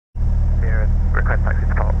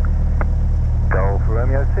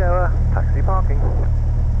Sierra, taxi parking.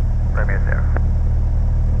 Romeo Sierra.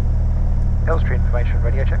 Elstree information,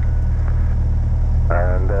 radio check.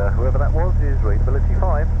 And whoever that was is readability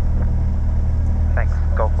 5. Thanks,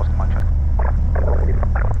 Golf Oscar Mike check.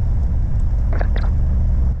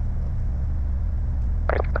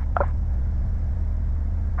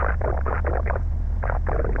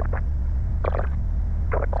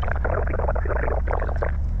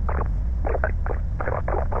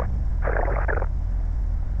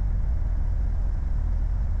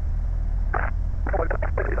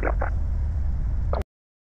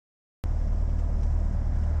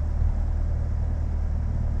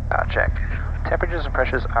 Check. Temperatures and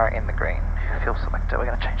pressures are in the green. Fuel selector, we're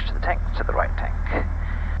going to change to the tank, to the right tank.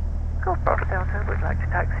 Golf Bravo Delta would like to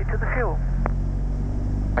taxi to the fuel.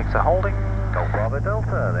 Brakes are holding. Golf Bravo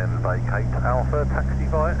Delta, then vacate Alpha, taxi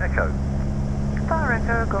via Echo. Fire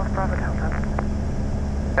Echo, Golf Bravo Delta.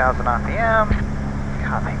 1000 RPM.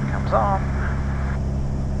 Carb heat comes on.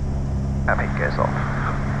 Carb heat goes off.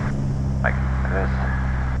 Like this.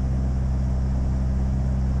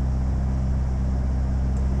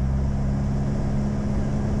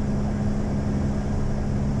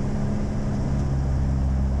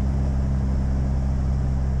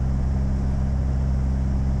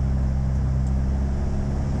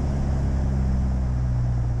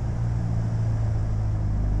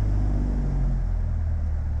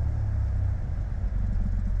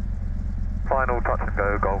 Final touch and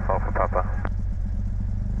go, Golf Alpha Papa.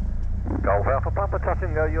 Golf Alpha Papa, touch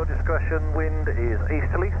and go, your discretion, wind is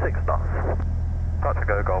easterly, 6 knots. Touch and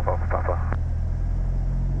go, Golf Alpha Papa.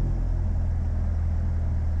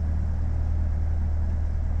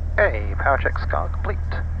 Okay, power checks are complete.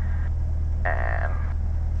 And...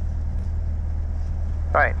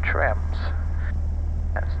 right, trims.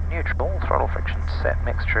 That's neutral, throttle friction set,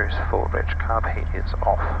 mixtures, forward rich, carb heat is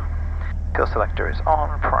off. Fuel selector is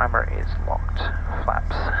on, primer is locked.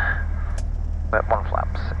 Flaps. But one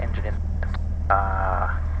flaps. Engine in.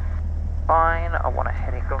 Fine. I want a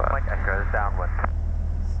heading for Mike Echo downwind.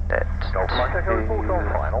 Set Golf Mike Echo reports on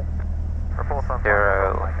final. Reports on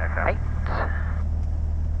 08.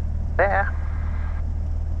 There.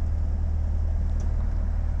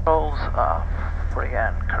 Controls are free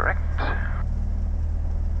and correct.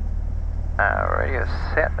 Radio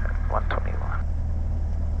set at 121.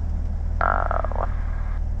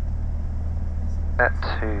 Set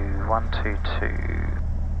to 122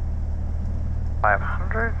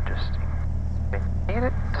 500, just in need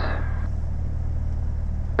it.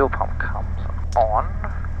 Fuel pump comes on.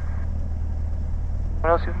 What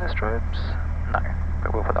else is in the strobes? No,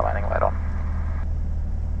 but we'll put the landing light on.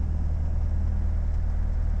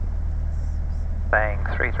 Saying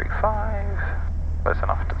 335, close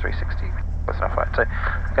enough to 360, close enough, right. So,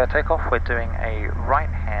 I'm going to take off, we're doing a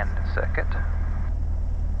right-hand circuit.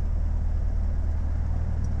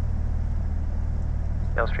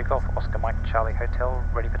 Elstree Golf, Oscar Mike Charlie Hotel,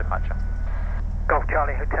 ready for departure. Golf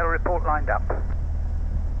Charlie Hotel, report lined up.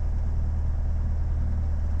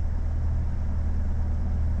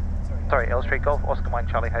 Sorry, Elstree Golf, Oscar Mike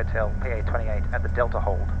Charlie Hotel, PA 28 at the Delta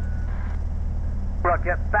hold.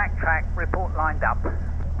 Roger, backtrack, report lined up.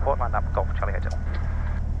 Report lined up, Golf Charlie Hotel.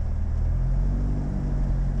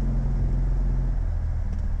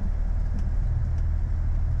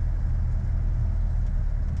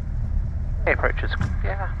 Approach is,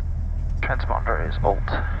 yeah. Transponder is alt.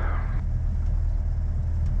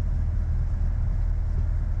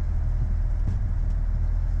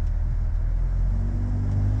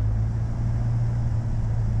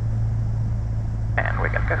 And we're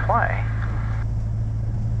gonna go fly.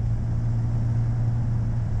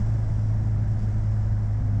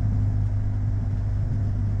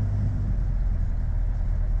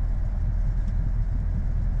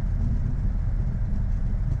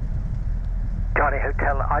 Charlie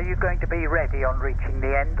Hotel, are you going to be ready on reaching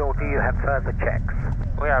the end, or do you have further checks?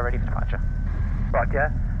 We are ready for departure.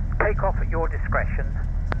 Roger. Take off at your discretion.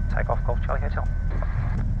 Take off, Golf Charlie Hotel.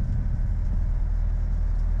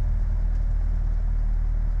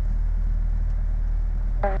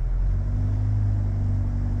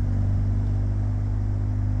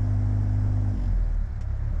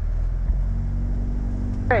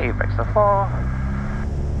 Okay, brakes are 4.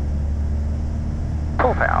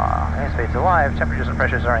 Full power, airspeed's alive, temperatures and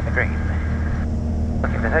pressures are in the green.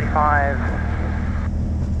 Looking for 35.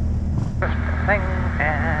 Thing,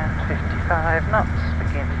 and 55 knots.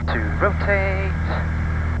 Begin to rotate.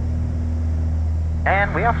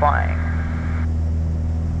 And we are flying.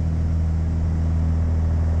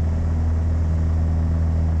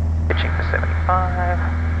 Pitching for 75.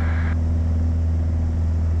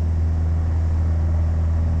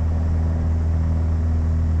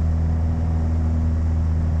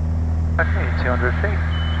 200 feet.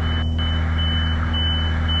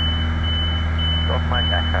 Golf Mike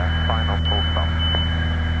Echo, final full stop.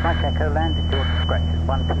 Mike Echo, land at your discretion,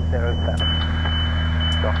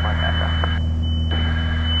 1207. Golf Mike Echo.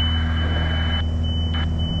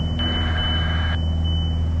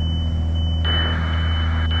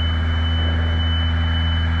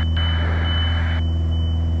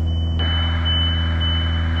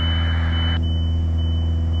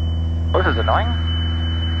 Oh, this is annoying.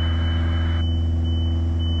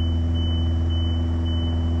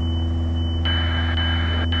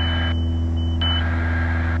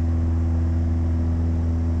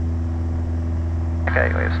 Okay,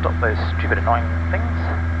 we have stopped those stupid annoying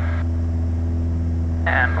things.